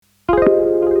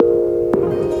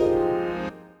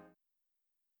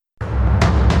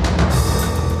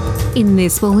In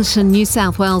this bulletin, New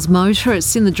South Wales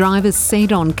motorists in the driver's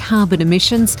seat on carbon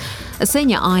emissions. A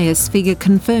senior IS figure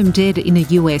confirmed dead in a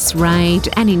US raid.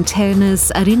 And in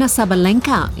tennis, Aryna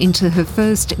Sabalenka into her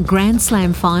first Grand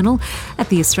Slam final at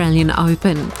the Australian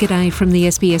Open. G'day from the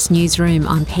SBS Newsroom.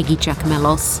 I'm Peggy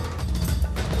Giacomellos.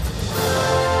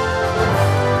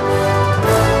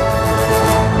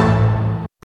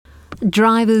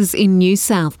 Drivers in New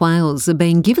South Wales are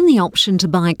being given the option to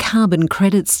buy carbon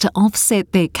credits to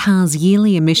offset their car's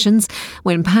yearly emissions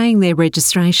when paying their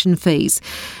registration fees.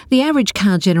 The average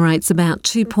car generates about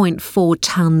 2.4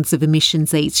 tonnes of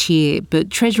emissions each year,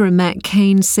 but Treasurer Matt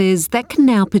Keane says that can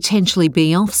now potentially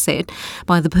be offset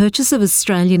by the purchase of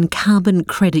Australian carbon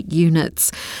credit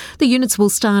units. The units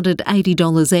will start at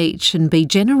 $80 each and be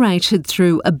generated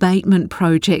through abatement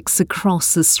projects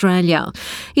across Australia.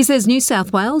 He says New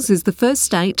South Wales is the first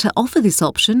state to offer this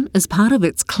option as part of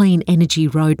its clean energy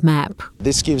roadmap.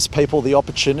 This gives people the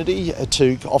opportunity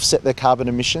to offset their carbon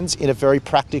emissions in a very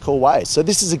practical way. So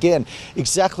this is, again,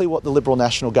 exactly what the Liberal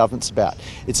National Government's about.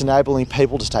 It's enabling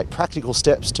people to take practical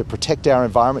steps to protect our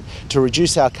environment, to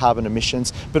reduce our carbon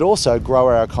emissions, but also grow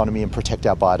our economy and protect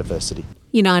our biodiversity.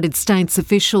 United States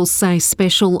officials say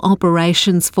Special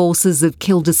Operations Forces have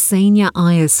killed a senior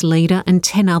IS leader and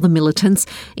 10 other militants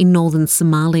in northern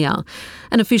Somalia.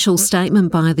 An official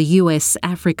statement by the US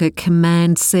Africa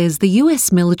Command says the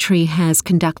US military has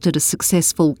conducted a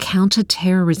successful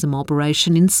counter-terrorism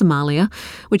operation in Somalia,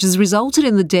 which has resulted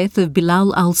in the death of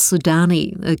Bilal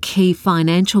al-Sudani, a key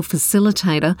financial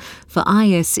facilitator for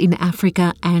IS in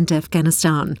Africa and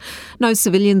Afghanistan. No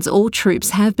civilians or troops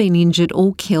have been injured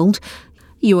or killed.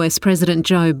 US President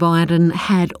Joe Biden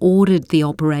had ordered the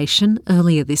operation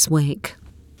earlier this week.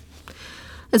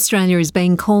 Australia is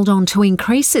being called on to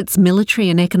increase its military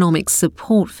and economic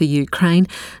support for Ukraine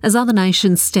as other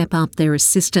nations step up their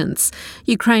assistance.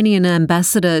 Ukrainian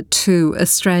ambassador to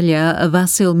Australia,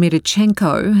 Vasyl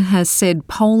Mirychenko, has said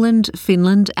Poland,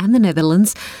 Finland and the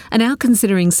Netherlands are now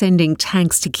considering sending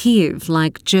tanks to Kyiv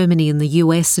like Germany and the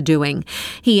US are doing.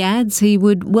 He adds he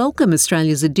would welcome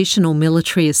Australia's additional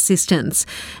military assistance.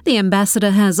 The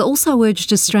ambassador has also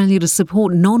urged Australia to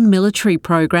support non-military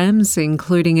programs,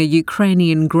 including a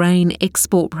Ukrainian grain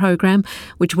export program,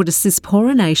 which would assist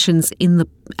poorer nations in the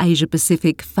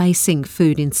Asia-Pacific facing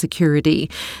food insecurity.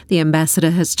 The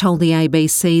ambassador has told the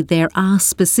ABC there are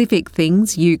specific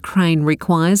things Ukraine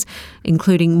requires,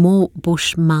 including more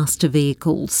Bushmaster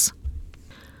vehicles.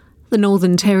 The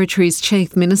Northern Territory's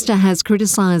Chief Minister has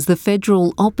criticised the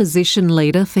federal opposition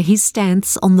leader for his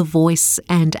stance on The Voice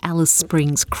and Alice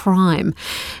Springs crime.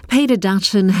 Peter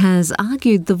Dutton has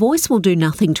argued The Voice will do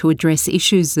nothing to address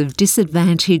issues of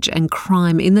disadvantage and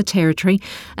crime in the Territory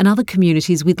and other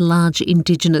communities with large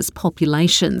Indigenous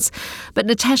populations. But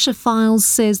Natasha Files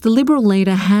says the Liberal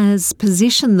leader has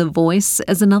positioned The Voice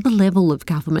as another level of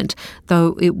government,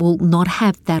 though it will not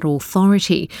have that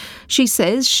authority. She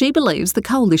says she believes the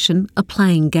coalition are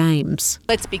playing games.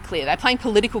 Let's be clear, they're playing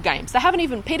political games.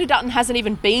 Peter Dutton hasn't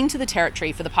even been to the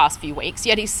Territory for the past few weeks,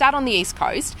 yet he's sat on the East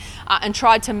Coast and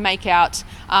tried to make out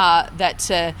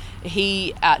that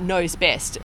he knows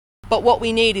best. But what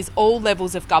we need is all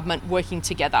levels of government working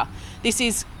together. This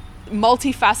is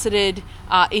multifaceted.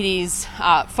 It is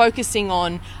focusing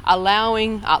on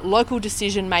allowing local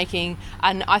decision making,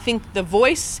 and I think The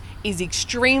Voice is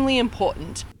extremely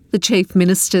important. The Chief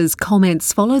Minister's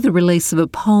comments follow the release of a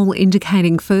poll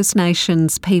indicating First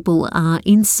Nations people are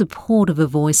in support of a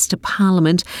voice to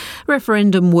Parliament.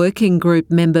 Referendum Working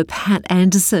Group member Pat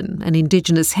Anderson, an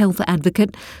Indigenous health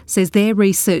advocate, says their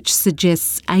research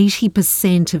suggests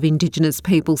 80% of Indigenous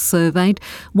people surveyed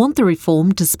want the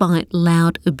reform despite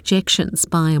loud objections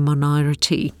by a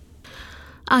minority.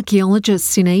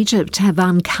 Archaeologists in Egypt have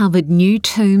uncovered new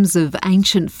tombs of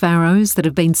ancient pharaohs that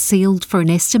have been sealed for an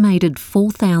estimated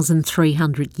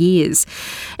 4,300 years.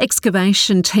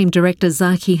 Excavation Team Director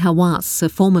Zaki Hawass, a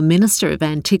former Minister of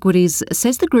Antiquities,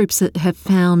 says the groups have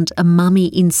found a mummy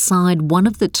inside one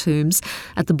of the tombs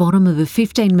at the bottom of a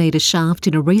 15-metre shaft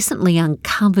in a recently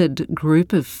uncovered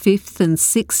group of 5th and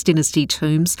 6th dynasty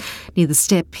tombs near the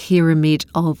step pyramid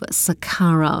of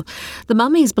Saqqara. The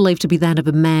mummy is believed to be that of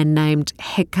a man named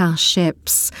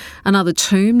Hekasheps. Another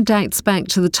tomb dates back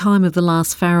to the time of the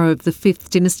last pharaoh of the 5th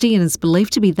dynasty and is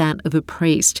believed to be that of a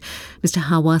priest. Mr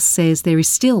Hawass says there is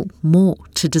still more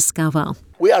to discover.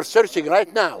 We are searching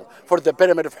right now for the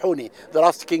Pyramid of Huni, the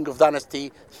last king of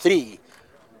Dynasty 3.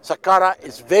 Saqqara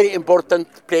is a very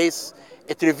important place.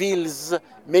 It reveals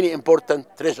many important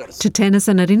treasures. To tennis,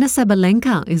 and Aryna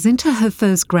Sabalenka is into her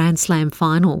first Grand Slam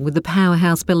final, with the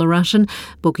powerhouse Belarusian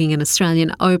booking an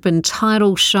Australian Open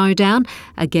title showdown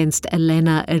against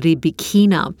Elena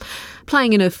Rybakina.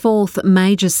 Playing in her fourth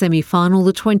major semi-final,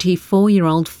 the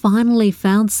 24-year-old finally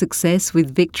found success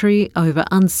with victory over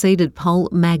unseeded Pole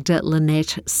Magda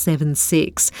Linette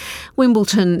 7-6.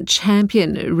 Wimbledon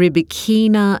champion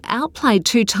Rybakina outplayed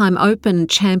two-time Open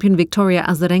champion Victoria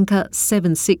Azarenka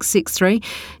 7-6, 6-3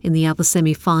 in the other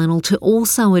semi-final to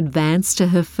also advance to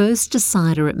her first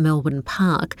decider at Melbourne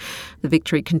Park. The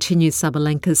victory continues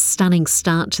Sabalenka's stunning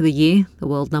start to the year, the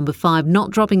world number 5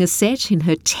 not dropping a set in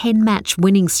her 10-match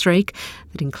winning streak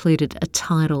that included a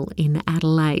title in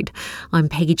Adelaide. I'm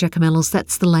Peggy Giacomellos.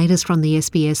 That's the latest from the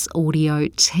SBS audio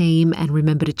team. And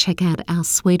remember to check out our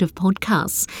suite of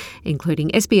podcasts, including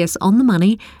SBS On the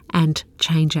Money and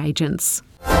Change Agents.